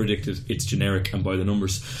 If I can predict it, it's generic and by the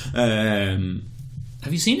numbers.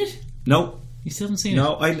 Have you seen it? No. You still haven't seen it?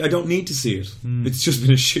 No, I don't need to see it. It's just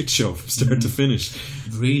been a shit show from start to finish.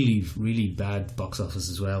 Really, really bad box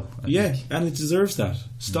office as well. I think. And it deserves that.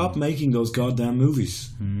 Stop making those goddamn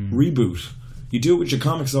movies. Reboot. You do it with your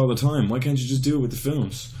comics all the time. Why can't you just do it with the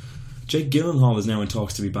films? Jake Gyllenhaal is now in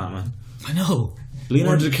talks to be Batman. I know.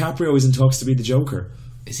 Leonardo DiCaprio is in talks to be the Joker.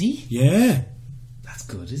 Is he? Yeah. That's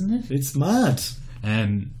good, isn't it? It's mad.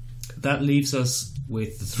 That leaves us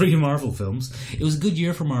with the 3 Marvel films. It was a good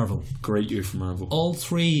year for Marvel. Great year for Marvel. All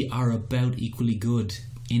 3 are about equally good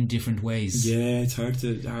in different ways. Yeah, it's hard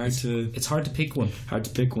to pick one. Hard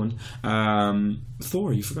to pick one.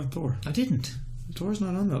 Thor, you forgot Thor. I didn't. Thor's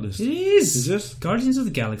not on that list. It is. Is it? Guardians of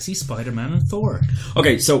the Galaxy, Spider-Man and Thor.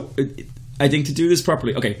 Okay, so I think to do this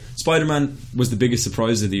properly, Spider-Man was the biggest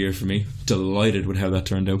surprise of the year for me. Delighted with how that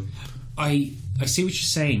turned out. I I see what you're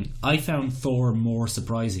saying. I found Thor more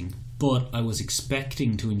surprising, but I was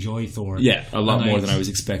expecting to enjoy Thor. Yeah, a lot more than I was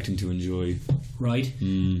expecting to enjoy. Right?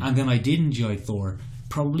 And then I did enjoy Thor,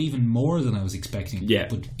 probably even more than I was expecting. Yeah.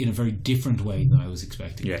 But in a very different way than I was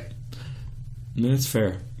expecting. Yeah. No, that's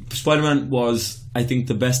fair. Spider-Man was, I think,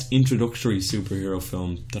 the best introductory superhero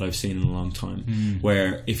film that I've seen in a long time.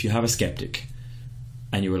 Where if you have a skeptic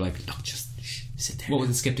and you were like, no, just sit there. What would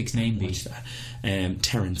the skeptic's name be?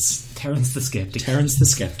 Terrence. Terrence the Skeptic. Terrence the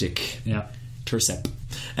Skeptic. Yeah. Tercep.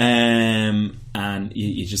 And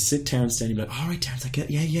you just sit Terrence down and you're like, alright Terrence, I get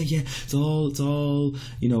it. Yeah. It's all,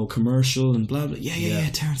 commercial and blah blah. Yeah,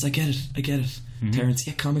 Terrence, I get it. Terrence,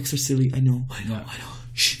 yeah, comics are silly. I know.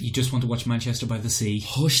 Shh. You just want to watch Manchester by the Sea.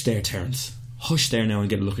 Hush there, Terrence. Hush there now and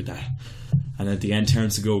get a look at that. And at the end,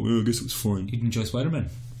 Terrence would go, I guess it was fine. You'd enjoy Spider-Man.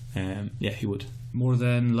 Yeah, he would. More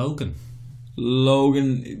than Logan.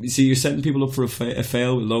 Logan, see, you're setting people up for a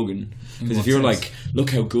fail with Logan. Because if you're like, look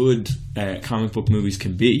how good comic book movies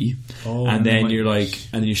can be, and then you're like,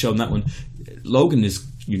 and then you show them that one, Logan is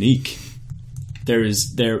unique.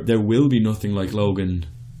 There will be nothing like Logan.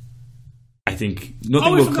 I think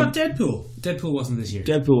nothing. I forgot Deadpool. Deadpool wasn't this year.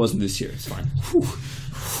 Deadpool wasn't this year. It's fine.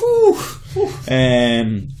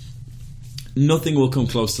 Nothing will come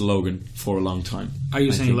close to Logan for a long time. Are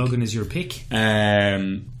you saying Logan is your pick?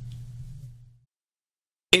 In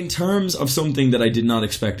terms of something that I did not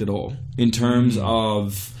expect at all, in terms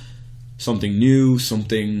of something new,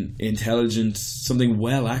 something intelligent, something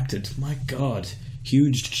well acted. My God, Hugh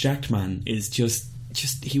Jackman is just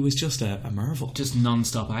he was just a marvel. Just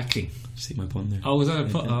non-stop acting. See my pun there? Oh, was that a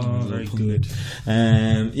pun? Oh, very good.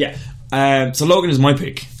 So Logan is my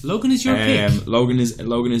pick. Logan is your pick. Logan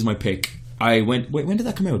is my pick. I went. Wait, when did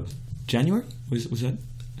that come out? January? Was that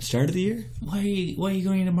the start of the year? Why are you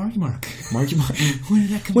going into Marky Mark? Marky Mark. When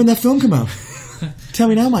did that come? When that film come out? Tell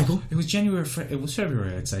me now, Michael. It was January. It was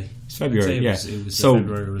February, I'd say. It's February. It was so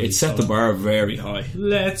February it set the bar very high.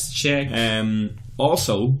 Let's check.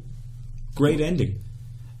 Also, great ending.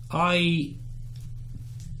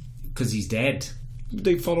 Because he's dead.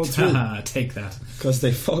 They followed through. Take that. Because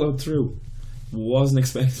they followed through. Wasn't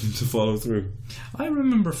expecting them to follow through. I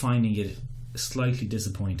remember finding it slightly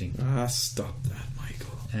disappointing. Stop that,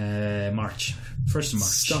 Michael. March. 1st of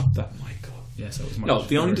March. Stop that, Michael. Yes, that was March. No,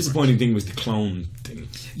 the only disappointing thing was the clone thing.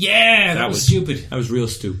 Yeah, that was stupid. That was real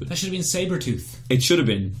stupid. That should have been Sabretooth. It should have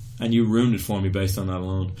been, and you ruined it for me based on that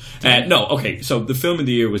alone. No, okay, so the film of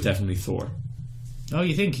the year was definitely Thor. Oh,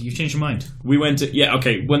 you think? You've changed your mind? We went to... Yeah,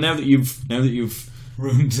 okay, well now that you've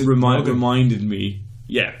reminded me,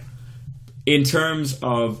 yeah. In terms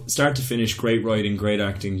of start to finish, great writing, great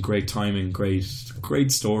acting, great timing, great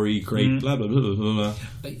story, great blah, blah, blah, blah, blah.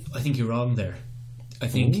 I think you're wrong there. I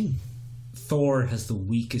think Thor has the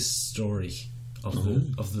weakest story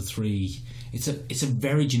of the three. It's a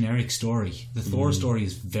very generic story. The Thor story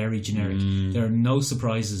is very generic. There are no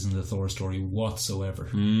surprises in the Thor story whatsoever.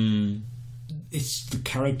 It's the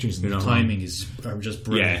characters and the timing are just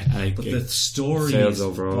brilliant. Yeah, but the story is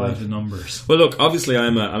by the numbers. Well, look, obviously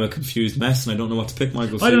I'm a confused mess and I don't know what to pick,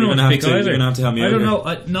 Michael. So I don't know what to pick either. You're going to have to help me out. I don't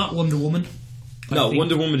know. Not Wonder Woman. No,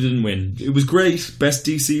 Wonder Woman didn't win. It was great. Best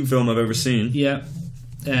DC film I've ever seen. Yeah.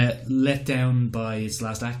 Let down by its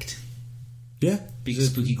last act. Yeah. Big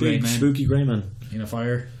spooky grey man. Spooky grey man. In a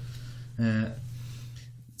fire.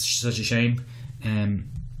 Such a shame.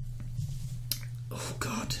 Oh,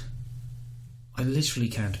 God. I literally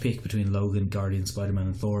can't pick between Logan, Guardian, Spider-Man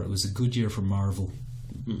and Thor. It was a good year for Marvel.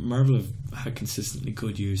 Marvel have had consistently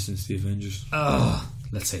good years since the Avengers.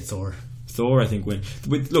 Let's say Thor. Thor, I think, win.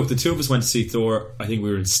 Look, the two of us went to see Thor. I think we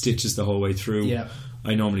were in stitches the whole way through. Yeah.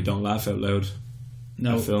 I normally don't laugh out loud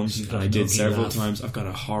at films, and I did several times. I've got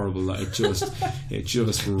a horrible laugh. It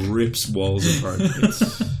just rips walls apart.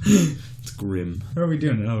 It's grim. How are we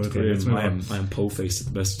doing now? I am po-faced at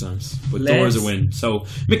the best of times. But Thor's a win. So,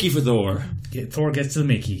 Mickey for Thor. Thor gets the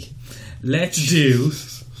Mickey. Let's do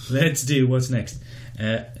what's next?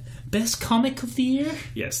 Best comic of the year?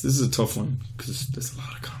 Yes, this is a tough one because there's a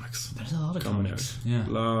lot of comics. There's a lot of comics. Yeah. A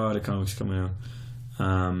lot of comics coming out.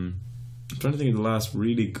 I'm trying to think of the last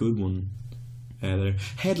really good one.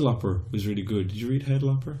 Headlopper was really good. Did you read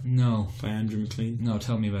Headlopper? No. By Andrew MacLean? No,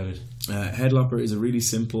 tell me about it. Headlopper is a really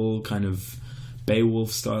simple kind of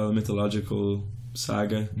Beowulf style mythological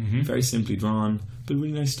saga. Very simply drawn, but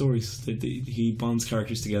really nice stories. He bonds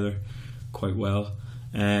characters together quite well.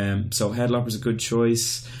 So Headlopper's a good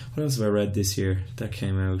choice. What else have I read this year that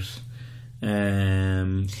came out?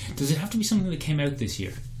 Does it have to be something that came out this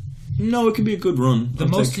year? No, it can be a good run.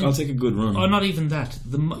 I'll take a good run. Oh, not even that.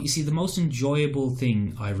 You see, the most enjoyable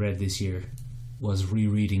thing I read this year was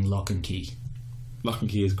rereading Lock and Key. Lock and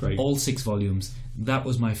Key is great. All 6 volumes. That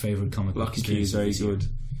was my favourite comic book. Lock and Key is very good.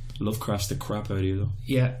 Lovecraft's the crap out of you, though.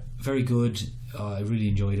 Yeah, very good. I really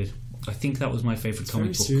enjoyed it. I think that was my favourite comic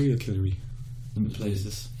book. Serial killery in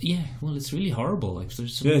places. Yeah, well, it's really horrible. Like,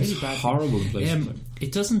 there's some Yeah, really it's bad horrible in places.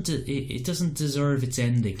 It doesn't deserve its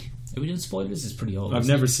ending. Are we doing spoilers? It's pretty old. I've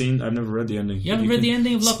never read the ending. You haven't read the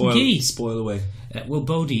ending of Lock and Key? Spoil away. Well,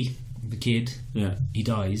 Bodhi, the kid, Yeah. he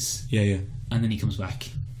dies, Yeah. and then he comes back,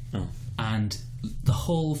 Oh. and the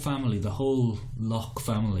whole family, the whole Locke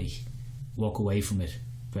family, walk away from it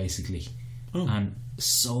basically, and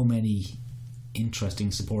so many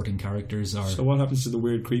interesting supporting characters are So what happens to the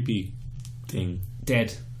weird creepy thing?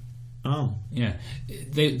 dead. Oh. Yeah,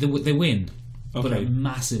 they win, but Okay. at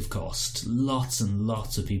massive cost. Lots and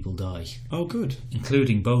lots of people die, Oh, good.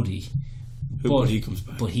 including Bodhi. But he comes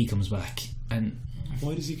back. But he comes back, and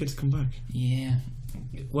Why does he get to come back? yeah,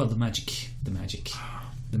 well, the magic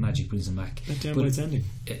brings him back. Let down But by its ending.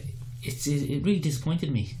 it really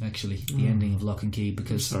disappointed me, actually, the ending of Lock and Key,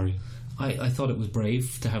 because Sorry. I thought it was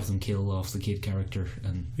brave to have them kill off the kid character,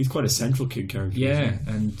 and He's quite a central kid character. yeah,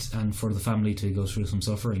 and for the family to go through some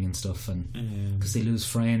suffering and stuff, and because they lose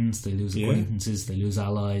friends, they lose acquaintances, they lose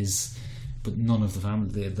allies, but none of the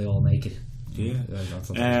family, they all make it. Yeah. I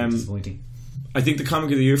thought that was disappointing. I think the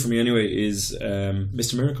comic of the year for me anyway is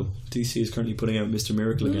Mr. Miracle. DC is currently putting out Mr.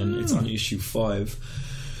 Miracle again. It's on issue 5.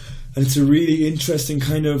 And it's a really interesting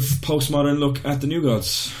kind of postmodern look at the New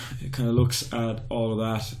Gods. It kind of looks at all of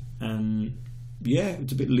that. And yeah,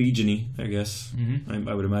 it's a bit Legion-y, I guess. Mm-hmm.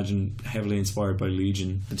 I would imagine heavily inspired by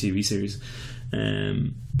Legion, the TV series.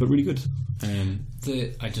 But really good.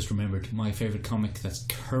 I just remembered my favourite comic that's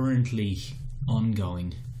currently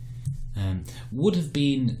ongoing would have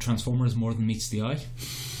been Transformers More Than Meets the Eye,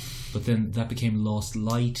 but then that became Lost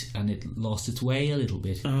Light and it lost its way a little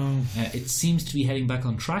bit. It seems to be heading back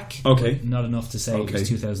on track. Okay. But not enough to say it Okay. was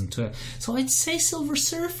 2012. So I'd say Silver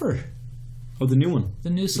Surfer, Oh, the new one.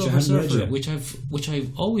 the new I Silver hadn't read Surfer, yet. which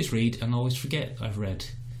I've always read and always forget I've read.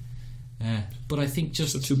 But I think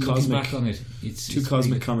just So two looking cosmic- back on it, it's Two it's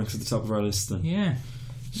cosmic pretty comics at the top of our list then. good. Yeah,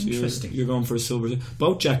 So interesting. You're going for a silver.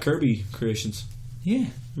 Both Jack Kirby creations. Yeah,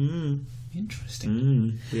 Mm.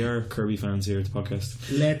 interesting. We are Kirby fans here at the podcast.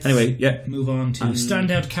 Let's Anyway, yeah. move on to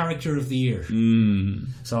standout character of the year.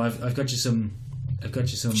 So I've got you some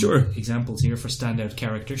Sure. examples here for standout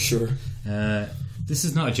character. Sure. This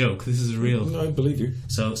is not a joke. This is real. I believe you.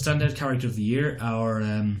 So standout character of the year.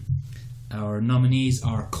 Our nominees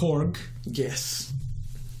are Korg Yes.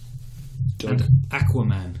 and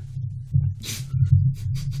Aquaman.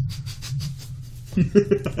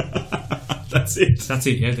 That's it. That's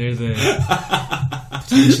it. Yeah, they're the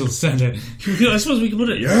potential standout. I suppose we could put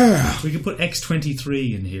it. Yeah. We could put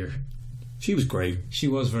X-23 in here. She was great. She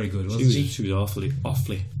was very good, wasn't she? She was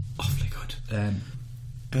awfully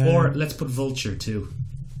good. Or let's put Vulture too.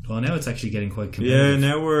 Well, now it's actually getting quite Yeah,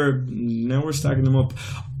 competitive. now we're stacking them up.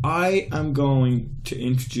 I am going to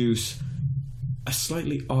introduce a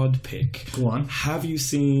slightly odd pick. Go on. Have you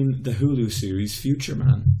seen the Hulu series Future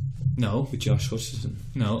Man No, with Josh Hutcherson?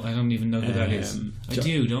 no, I don't even know who that is. I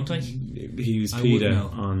do, don't I? He was I would Peter know.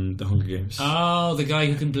 on the Hunger Games. Oh, the guy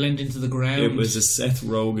who can blend into the ground. It was a Seth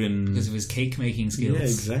Rogen. because of his cake making skills. Yeah,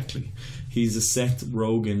 exactly. He's a Seth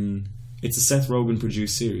Rogen. It's a Seth Rogen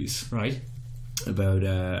produced series Right. about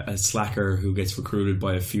a slacker who gets recruited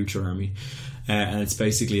by a future army, and it's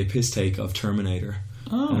basically a piss take of Terminator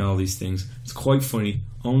and all these things. It's quite funny.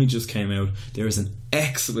 Only just came out. There is an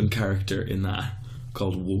excellent character in that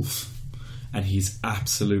called Wolf, and he's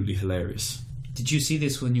absolutely hilarious. Did you see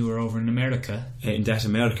this when you were over in America? In that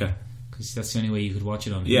America. Because that's the only way you could watch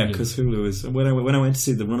it on Hulu. Yeah, because Hulu is. When I went to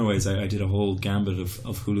see The Runaways, I did a whole gambit of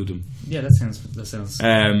Huludom. Yeah, that sounds.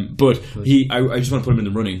 But I just want to put him in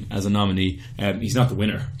the running as a nominee. He's not the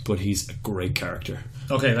winner, but he's a great character.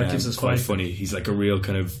 Okay, that gives us quite 5. funny. He's like a real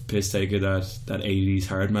kind of piss taker, that 80s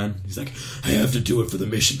hard man. He's like, I have to do it for the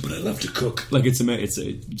mission, but I love to cook. Like it's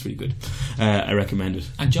really good. I recommend it.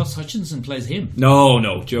 And Josh Hutcherson plays him.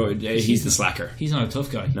 No, Joe. He's the slacker. He's not a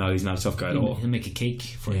tough guy. No, he's not a tough guy at all. He'll make a cake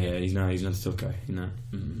for you. Yeah, he's not a tough guy. He's not.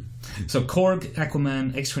 So Korg,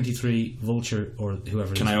 Aquaman, X-23, Vulture, or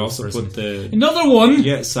whoever. Can I also put the another one?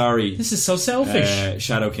 Yeah, sorry. This is so selfish.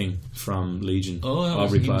 Shadow King from Legion. Oh,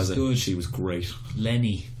 Aubrey he was Plaza. good. She was great.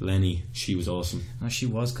 Lenny, she was awesome. oh, she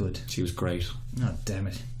was good. She was great. Oh, damn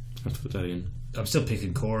it! I have to put that in. I'm still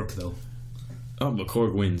picking Korg though. Oh, but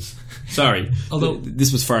Korg wins. Sorry. Although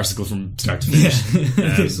this was farcical from start to finish.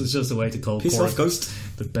 this was just a way to call Piss Korg off, Ghost.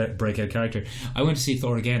 the breakout character. I went to see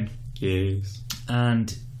Thor again,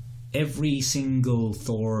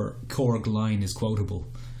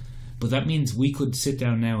 But that means we could sit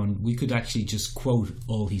down now and we could actually just quote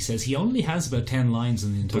all he says. He only has about 10 lines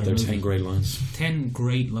in the entire But they're movie. 10 great lines. 10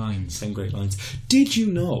 great lines. 10 great lines. Did you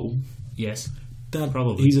know Yes. that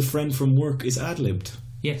Probably. He's a Friend from Work is ad-libbed?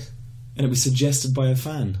 Yes. And it was suggested by a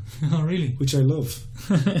fan, Oh, really? which I love.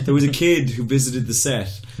 There was a kid who visited the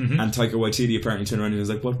set, and Taika Waititi apparently turned around and was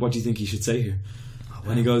like, what do you think he should say here?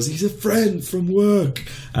 And he goes, he's a friend from work.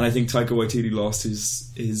 And I think Taika Waititi lost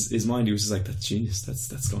his mind. He was just like, that's genius.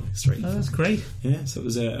 That's going straight. Oh, that's great. Yeah, so it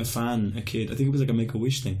was a fan, a kid. I think it was like a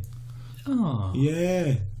Make-A-Wish thing. Oh.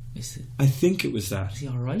 Yeah. Is I think it was that. he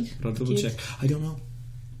alright? But I'll double check. I don't know.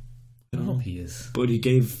 I hope he is. But he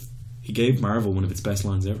gave Marvel one of its best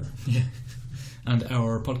lines ever. Yeah. And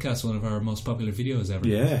our podcast, one of our most popular videos ever.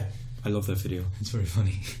 Yeah. I love that video. It's very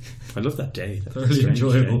funny. I love that day. That Thoroughly strange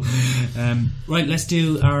enjoyable. day. Right, let's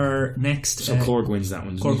do our next... So Korg wins that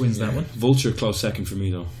one. Korg wins that one. Vulture close second for me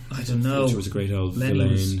though. I don't know. Vulture was a great old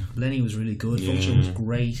villain. Lenny was really good. Yeah. Vulture was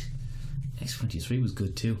great. X-23 was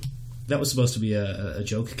good too. That was supposed to be a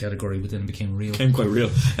joke category, but then it became real. Became quite real.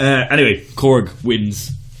 Anyway, Korg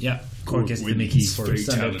wins. Yeah, Korg Korg gets the wins Mickey for fatality.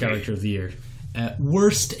 standout character of the year.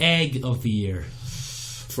 Worst egg of the year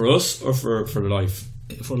For us or for life?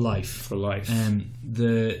 for life. For life.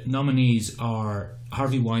 The nominees are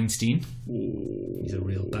Harvey Weinstein. He's a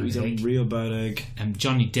real bad egg. a real bad egg.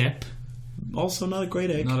 Johnny Depp. Also not a great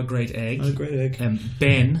egg. Not a great egg. Not a great egg.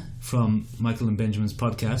 Ben from Michael and Benjamin's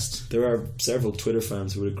podcast. There are several Twitter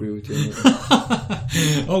fans who would agree with you.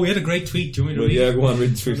 Oh, we had a great tweet. Do you want me to read Yeah, it? go on,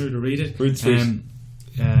 read the tweet. Do you want me to read it? Read the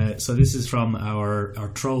tweet. So this is from our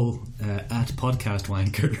troll at Podcast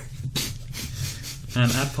Wanker. And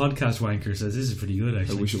at Podcast Wanker says, this is pretty good, I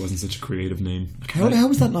actually. wish it wasn't such a creative name. How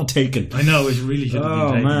was that not taken? I know, it really should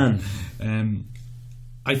have been taken. Man.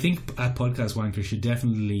 I think at Podcast Wanker should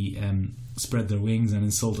definitely spread their wings and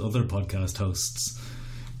insult other podcast hosts.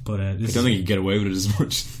 But I don't think you can get away with it as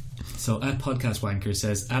much. So at Podcast Wanker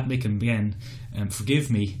says, at Mick and Ben, forgive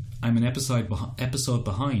me, I'm an episode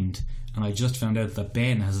behind, and I just found out that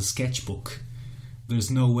Ben has a sketchbook. There's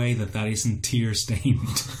no way that isn't tear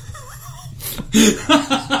stained.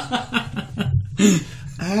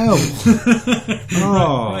 Ow!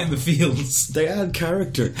 Oh, Right in the fields. they add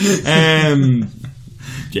character.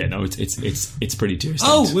 Yeah, no, it's pretty tear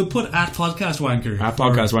stained. Oh, we'll put at Podcast Wanker. At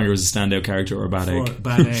Podcast Wanker was a standout character or a bad egg.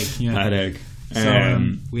 Bad egg, yeah. Bad egg.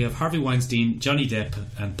 So we have Harvey Weinstein, Johnny Depp,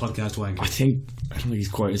 and Podcast Wanker. I don't think he's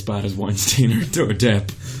quite as bad as Weinstein or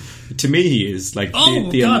Depp. To me, he is like. Oh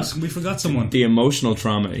the God, we forgot someone. The emotional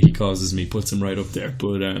trauma he causes me puts him right up there.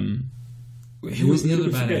 But who was the did other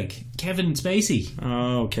we bad forget? egg? Kevin Spacey.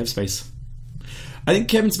 Oh, Kev Space. I think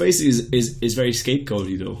Kevin Spacey is very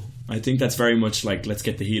scapegoaty though. I think that's very much like, let's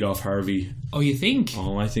get the heat off Harvey. Oh, you think?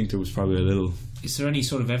 Oh, I think there was probably a little. Is there any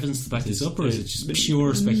sort of evidence to back this up, or is it just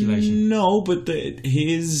pure speculation? No, but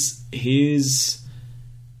his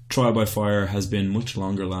trial by fire has been much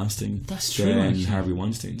longer lasting That's true, than actually. Harvey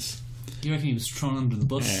Weinstein's. You reckon he was thrown under the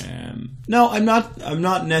bus? No, I'm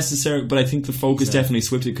not necessarily, but I think the focus definitely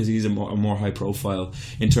swifted because he's a more high profile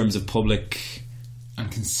in terms of public.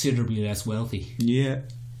 And considerably less wealthy. Yeah.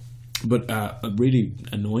 But a really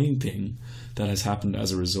annoying thing that has happened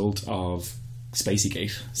as a result of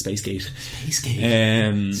Spacegate. Spacegate.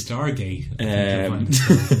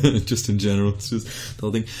 Stargate. Just in general. It's just the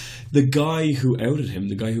whole thing. The guy who outed him,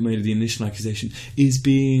 the guy who made the initial accusation, is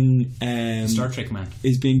being Star Trek man.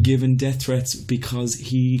 is being given death threats because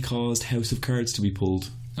he caused House of Cards to be pulled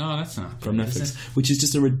Oh, that's not from good, Netflix, is it? which is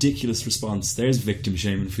just a ridiculous response. There's victim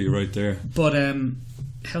shaming for you right there. But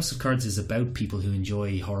House of Cards is about people who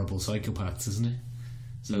enjoy horrible psychopaths, isn't it?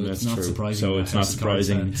 So That's it's not true. surprising. So that it's not House of Cards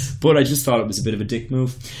surprising. fans- But I just thought it was a bit of a dick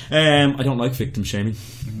move. I don't like victim shaming.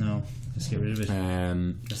 No, let's get rid of it.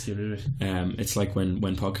 Let's get rid of it. It's like when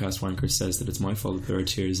Podcast Wanker says that it's my fault that there are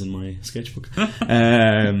tears in my sketchbook.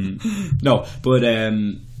 No, but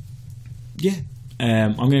yeah.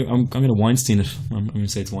 I'm gonna Weinstein it. I'm gonna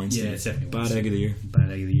say it's Weinstein. Yeah, it's definitely bad Weinstein. egg of the year.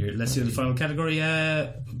 Bad egg of the year. Let's do the final category.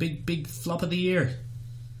 Big flop of the year.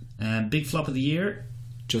 Big flop of the year.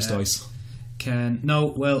 Just ice.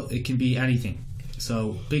 It can be anything.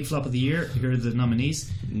 So, big flop of the year. Here are the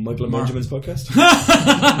nominees. Michael and Benjamin's podcast.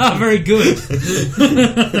 Very good.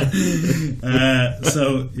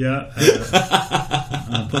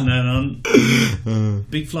 I'm putting that on.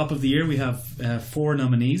 Big flop of the year. We have 4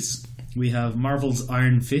 nominees. We have Marvel's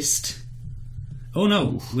Iron Fist. Oh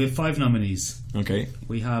no, we have 5 nominees. Okay.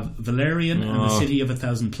 We have Valerian and the City of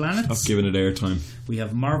 1,000 Planets. I've given it airtime. We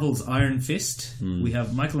have Marvel's Iron Fist. We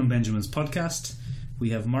have Michael and Benjamin's podcast. We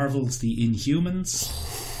have Marvel's The Inhumans.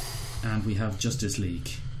 And we have Justice League.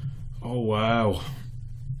 Oh wow.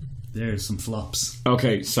 There's some flops.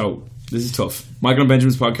 Okay, so this is tough. Michael and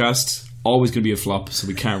Benjamin's podcast, always going to be a flop, so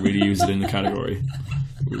we can't really use it in the category.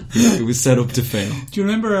 It was set up to fail. Do you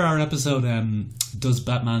remember our episode, Does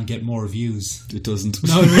Batman Get More Views? It doesn't.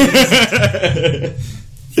 No, it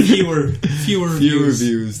really fewer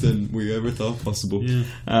views than we ever thought possible. Yeah.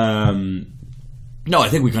 No, I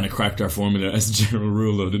think we kind of cracked our formula as a general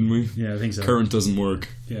rule, though, didn't we? Yeah, I think so. Current doesn't work.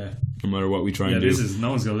 Yeah. No matter what we try and do.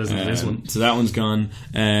 No one's going to listen to this one. So that one's gone.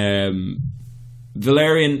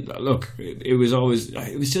 Valerian, look, it was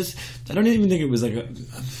just, I don't even think it was like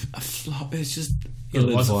a flop. It's just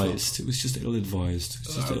ill-advised. It was just ill-advised.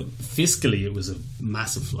 Fiscally, it was a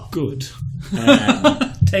massive flop. Good.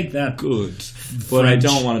 Take that. Good. But I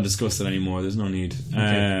don't want to discuss it anymore. There's no need.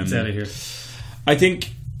 Okay, it's out of here. I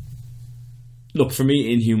think, look, for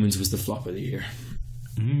me, Inhumans was the flop of the year.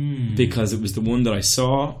 Because it was the one that I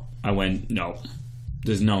saw, I went, no,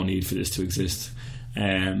 there's no need for this to exist.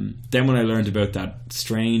 Then when I learned about that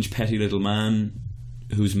strange, petty little man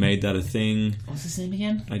who's made that a thing. What's his name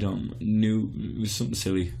again? I don't know. It was something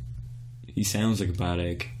silly. He sounds like a bad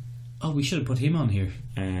egg. Oh, we should have put him on here.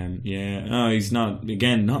 Yeah. No, he's not.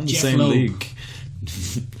 Again, not in the Jeff same Loeb. league.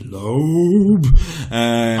 Loeb.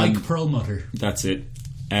 Ike Perlmutter. That's it.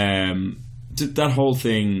 That whole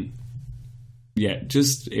thing, yeah,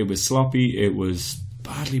 just, it was sloppy, it was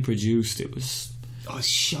badly produced, it was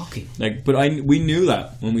shocking. Like, but we knew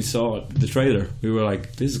that when we saw the trailer. We were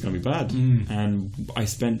like, this is going to be bad. And I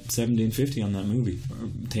spent $17.50 on that movie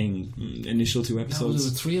thing, initial 2 episodes.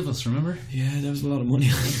 There were 3 of us, remember? Yeah, that was a lot of money.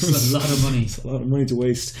 It was a lot of money. It's a lot of money to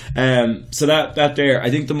waste. So that there, I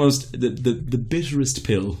think the bitterest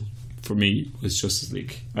pill for me was Justice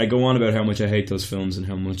League. I go on about how much I hate those films and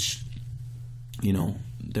how much,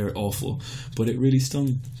 they're awful, but it really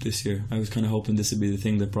stung this year. I was kind of hoping this would be the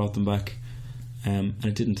thing that brought them back, and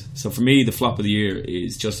it didn't. So for me, the flop of the year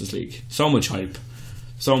is Justice League. So much hype,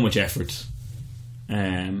 so much effort,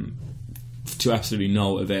 to absolutely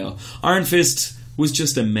no avail. Iron Fist was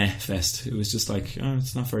just a meh fest. It was just like,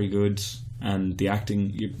 it's not very good, and the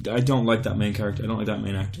acting, I don't like that main character. I don't like that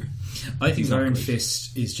main actor. I think Iron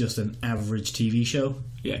Fist is just an average TV show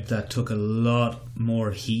that took a lot more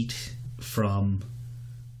heat from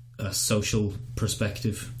a social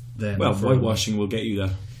perspective than... Well, whitewashing will get you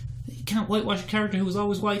that. You can't whitewash a character who was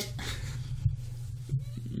always white.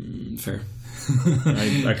 Fair.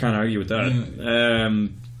 I can't argue with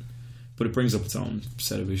that. But it brings up its own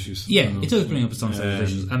set of issues. Yeah, it does bring up its own set of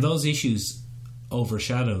issues. And those issues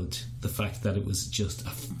overshadowed the fact that it was just a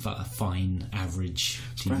fine, average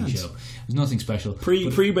TV show. It was nothing special.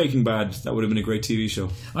 Pre-Breaking Bad, that would have been a great TV show.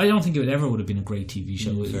 I don't think it ever would have been a great TV show.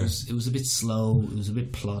 It was a bit slow. It was a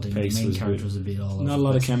bit plodding. The main character was a bit all over. Not a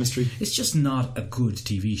lot of chemistry. It's just not a good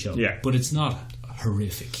TV show. Yeah. But it's not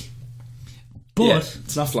horrific. But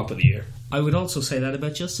it's not flop of the year. I would also say that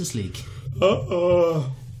about Justice League.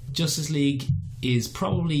 Justice League is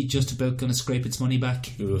probably just about going to scrape its money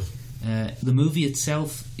back. The movie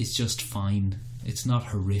itself is just fine. It's not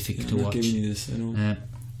horrific to watch. Giving you this, I know.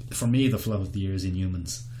 For me, the flop of the year is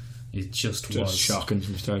Inhumans. It just was shocking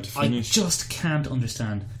from start to finish. I just can't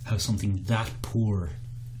understand how something that poor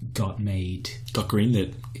got made. Got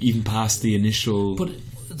greenlit, even past the initial. But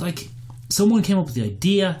someone came up with the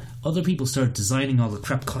idea. Other people started designing all the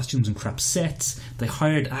crap costumes and crap sets. They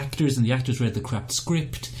hired actors, and the actors read the crap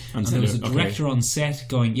script. And there was a director on set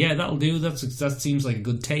going, "Yeah, that'll do. That seems like a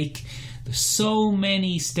good take." There's so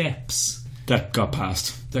many steps that got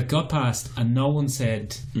passed, and no one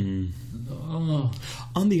said. Oh.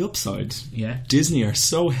 On the upside, Disney are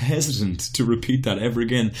so hesitant to repeat that ever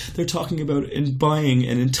again. They're talking about buying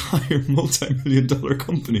an entire multi-million-dollar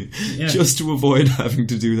company just to avoid having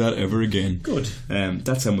to do that ever again. Good.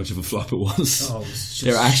 That's how much of a flop it was. Oh, it was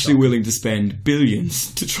they're actually willing to spend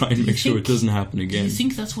billions to try and make sure it doesn't happen again. Do you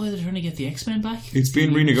think that's why they're trying to get the X-Men back? It's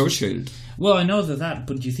being renegotiated. Well, I know that,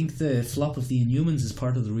 but do you think the flop of the Inhumans is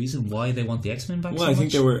part of the reason why they want the X-Men back? Well, I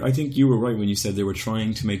think you were right when you said they were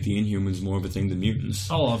trying to make the Inhumans more of a thing than mutants.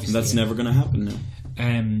 Oh, obviously. And that's never going to happen now.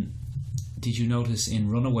 Did you notice in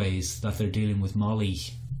Runaways that they're dealing with Molly,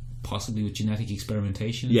 possibly with genetic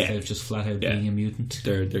experimentation, instead of just flat out being a mutant?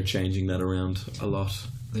 They're changing that around a lot.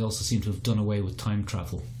 They also seem to have done away with time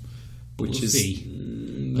travel, which is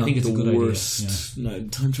I think it's a good worst. idea. No,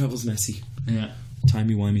 time travel's messy. Yeah.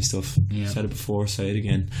 Timey-wimey stuff. Said it before, say it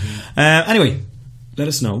again. Anyway, let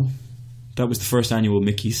us know. That was the first annual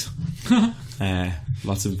Mickeys.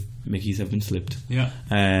 Lots of Mickeys have been slipped. Yeah.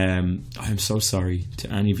 I am so sorry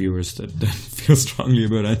to any viewers that feel strongly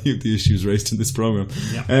about any of the issues raised in this program.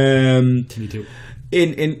 Yeah. Me too.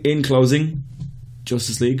 In closing,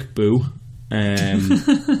 Justice League, boo.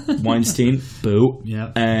 Weinstein, boo.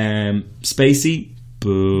 Yeah. Spacey,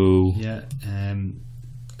 boo. Yeah.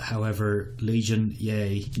 However, Legion,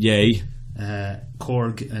 yay. Yay.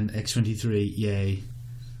 Korg and X-23, yay.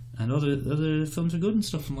 And other films are good and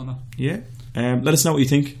stuff and whatnot. Yeah. Let us know what you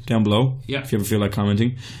think down below. Yeah. If you ever feel like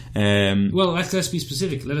commenting. Well, let's be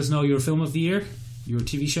specific. Let us know your film of the year, your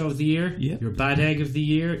TV show of the year, Yeah. your bad egg of the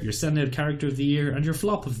year, your standout character of the year, and your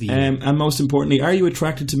flop of the year. And most importantly, are you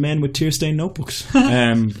attracted to men with tear-stained notebooks?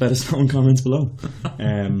 Let us know in comments below.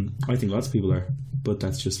 I think lots of people are, but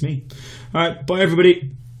that's just me. Alright, bye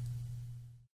everybody.